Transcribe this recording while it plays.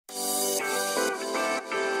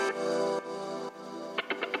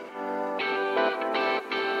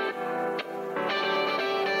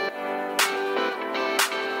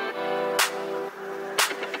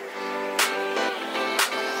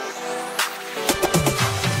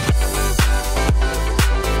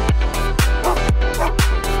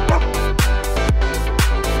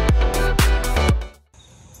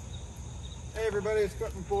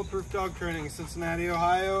Bulletproof Dog Training in Cincinnati,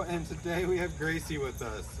 Ohio, and today we have Gracey with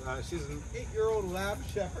us. She's an 8-year-old lab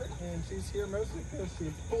Shepard, and she's here mostly because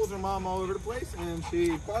she pulls her mom all over the place, and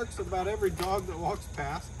she barks at about every dog that walks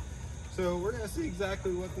past. So we're going to see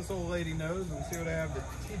exactly what this old lady knows and see what I have to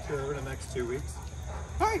teach her over the next 2 weeks.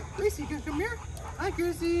 Hi, Gracey, can you come here? Hi,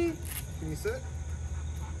 Gracey. Can you sit?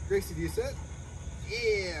 Gracey, do you sit?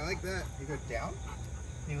 Yeah, like that. You go down?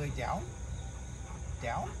 Can you lay down?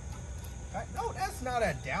 Down? No, that's not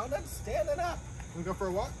a down, that's standing up. Wanna go for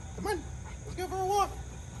a walk? Come on, let's go for a walk.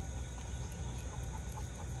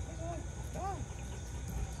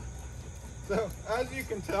 So, as you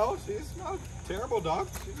can tell, she's not a terrible dog.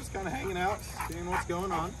 She's just kind of hanging out, seeing what's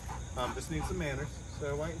going on. Just needs some manners.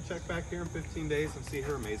 So why don't you check back here in 15 days and see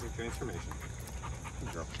her amazing transformation.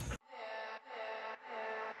 Good girl.